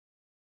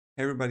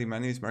Hey everybody, my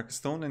name is Marcus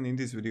Stone, and in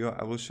this video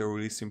I will show a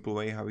really simple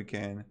way how we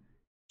can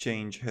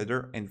change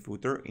header and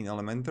footer in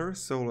Elementor.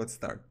 So let's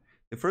start.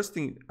 The first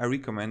thing I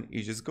recommend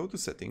is just go to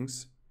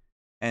settings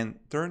and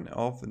turn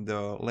off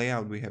the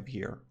layout we have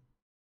here.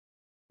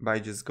 By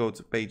just go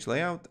to page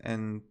layout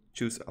and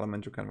choose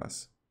Elementor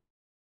canvas.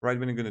 Right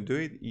when you're going to do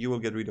it, you will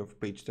get rid of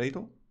page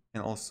title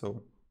and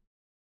also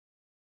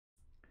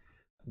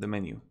the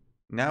menu.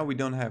 Now we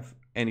don't have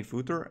any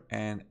footer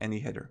and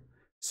any header.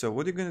 So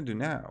what you're going to do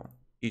now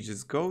is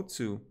just go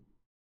to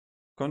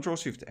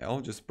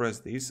Ctrl-Shift-L, just press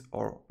this,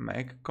 or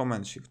Mac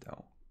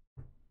Command-Shift-L.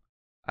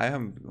 I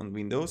am on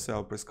Windows, so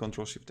I'll press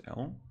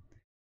Ctrl-Shift-L.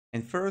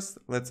 And first,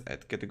 let's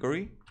add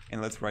category,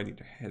 and let's write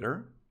it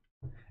header.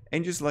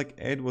 And just like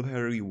add what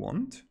header you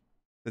want.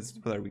 That's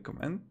what I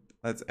recommend.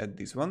 Let's add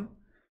this one.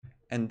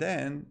 And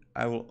then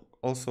I will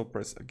also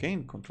press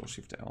again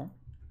Ctrl-Shift-L.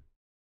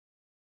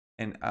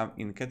 And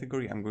in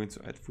category, I'm going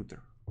to add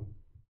footer.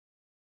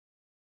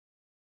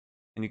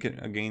 And you can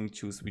again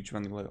choose which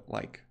one you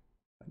like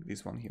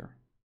this one here.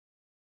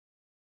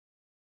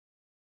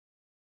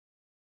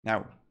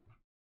 Now,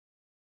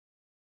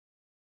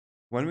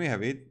 when we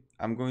have it,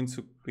 I'm going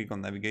to click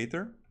on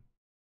navigator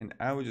and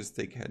I will just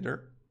take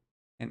header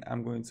and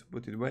I'm going to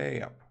put it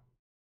way up.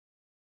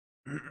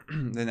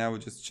 Then I will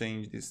just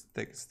change this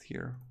text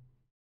here.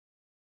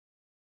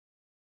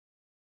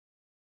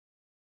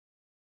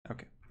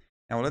 Okay,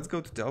 now let's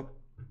go to top,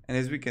 and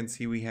as we can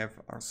see, we have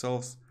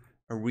ourselves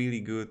a really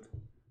good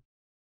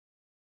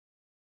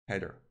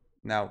header.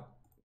 Now,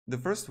 the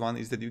first one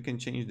is that you can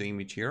change the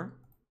image here.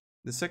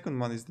 The second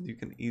one is that you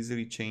can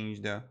easily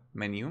change the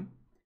menu.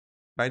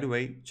 By the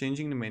way,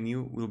 changing the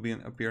menu will be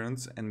an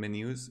appearance and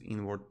menus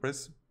in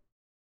WordPress,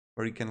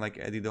 where you can like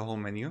edit the whole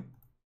menu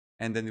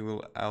and then it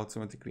will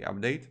automatically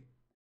update.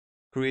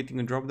 Creating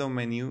a drop-down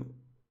menu,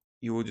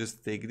 you will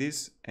just take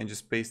this and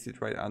just paste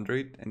it right under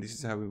it, and this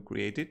is how we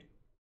create it.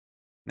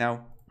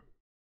 Now,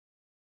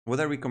 what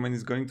I recommend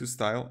is going to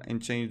style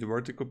and change the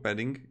vertical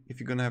padding if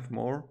you're gonna have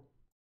more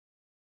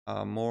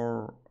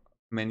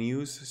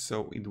menus,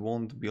 so it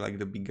won't be like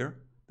the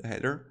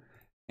header.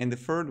 And the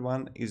third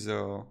one is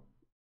a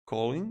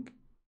calling,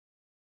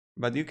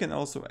 but you can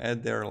also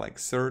add there like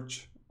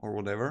search or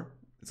whatever.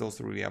 It's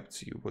also really up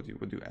to you what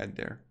you add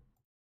there.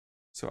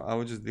 So I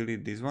will just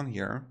delete this one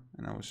here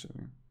and I will show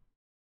you.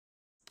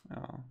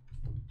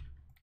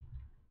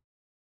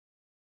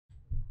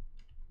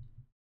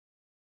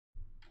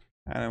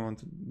 And I want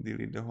to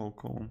delete the whole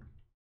column.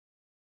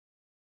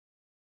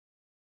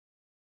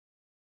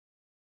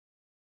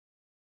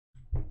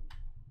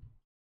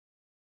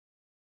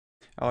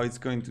 Oh, it's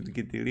going to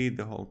delete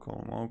the whole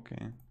column.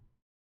 Okay.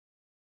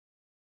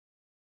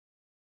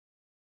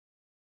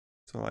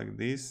 So like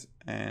this,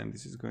 and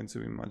this is going to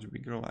be much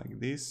bigger like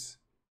this.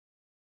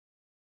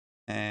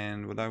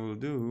 And what I will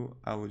do,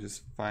 I will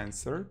just find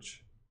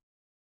search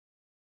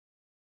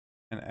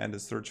and add a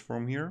search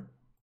form here.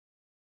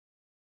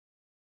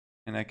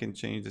 And I can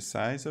change the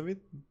size of it.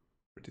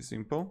 Pretty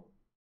simple.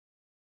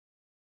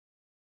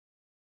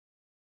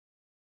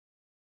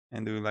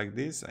 And do it like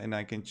this, and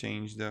I can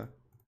change the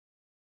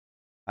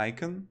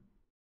icon.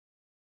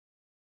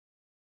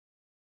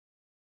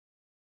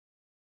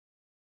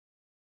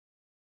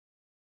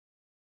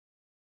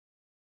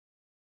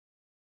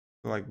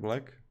 Like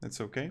black, that's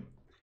okay.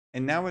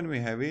 And now when we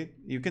have it,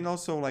 you can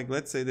also like,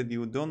 let's say that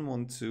you don't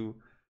want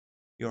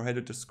your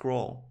header to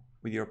scroll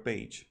with your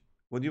page.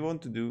 What you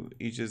want to do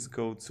is just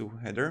go to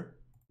header,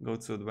 go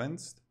to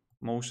advanced,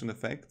 motion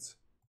effects,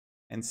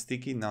 and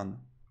sticky none.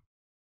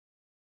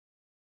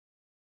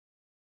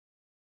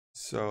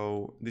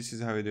 So this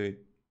is how you do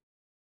it.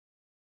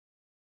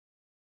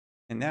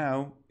 And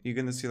now you're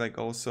gonna see like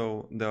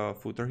also the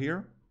footer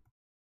here,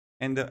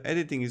 and the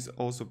editing is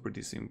also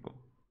pretty simple.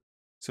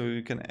 So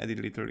you can edit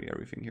literally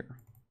everything here.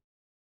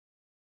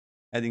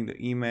 Adding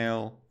the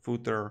email,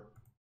 footer,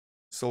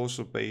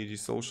 social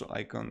pages, social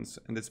icons,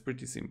 and that's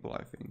pretty simple,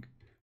 I think.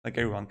 Like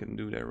everyone can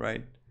do that,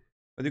 right?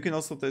 But you can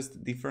also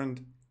test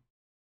different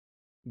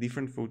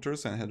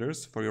footers and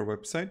headers for your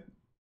website.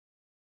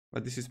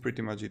 But this is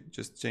pretty much it,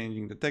 just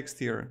changing the text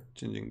here,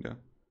 changing the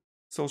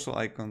social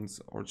icons,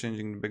 or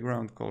changing the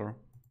background color.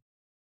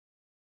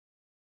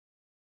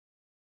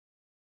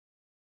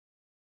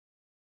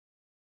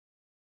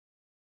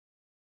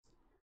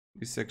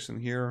 This section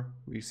here,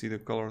 we see the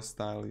color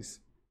style is,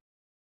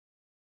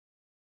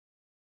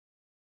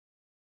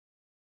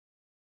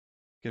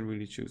 you can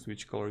really choose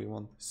which color you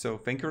want. So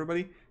thank you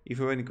everybody. If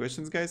you have any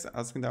questions, guys,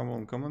 ask me down below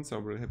in comments.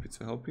 I'll be really happy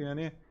to help you. And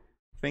yeah,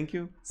 thank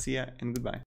you, see ya, and goodbye.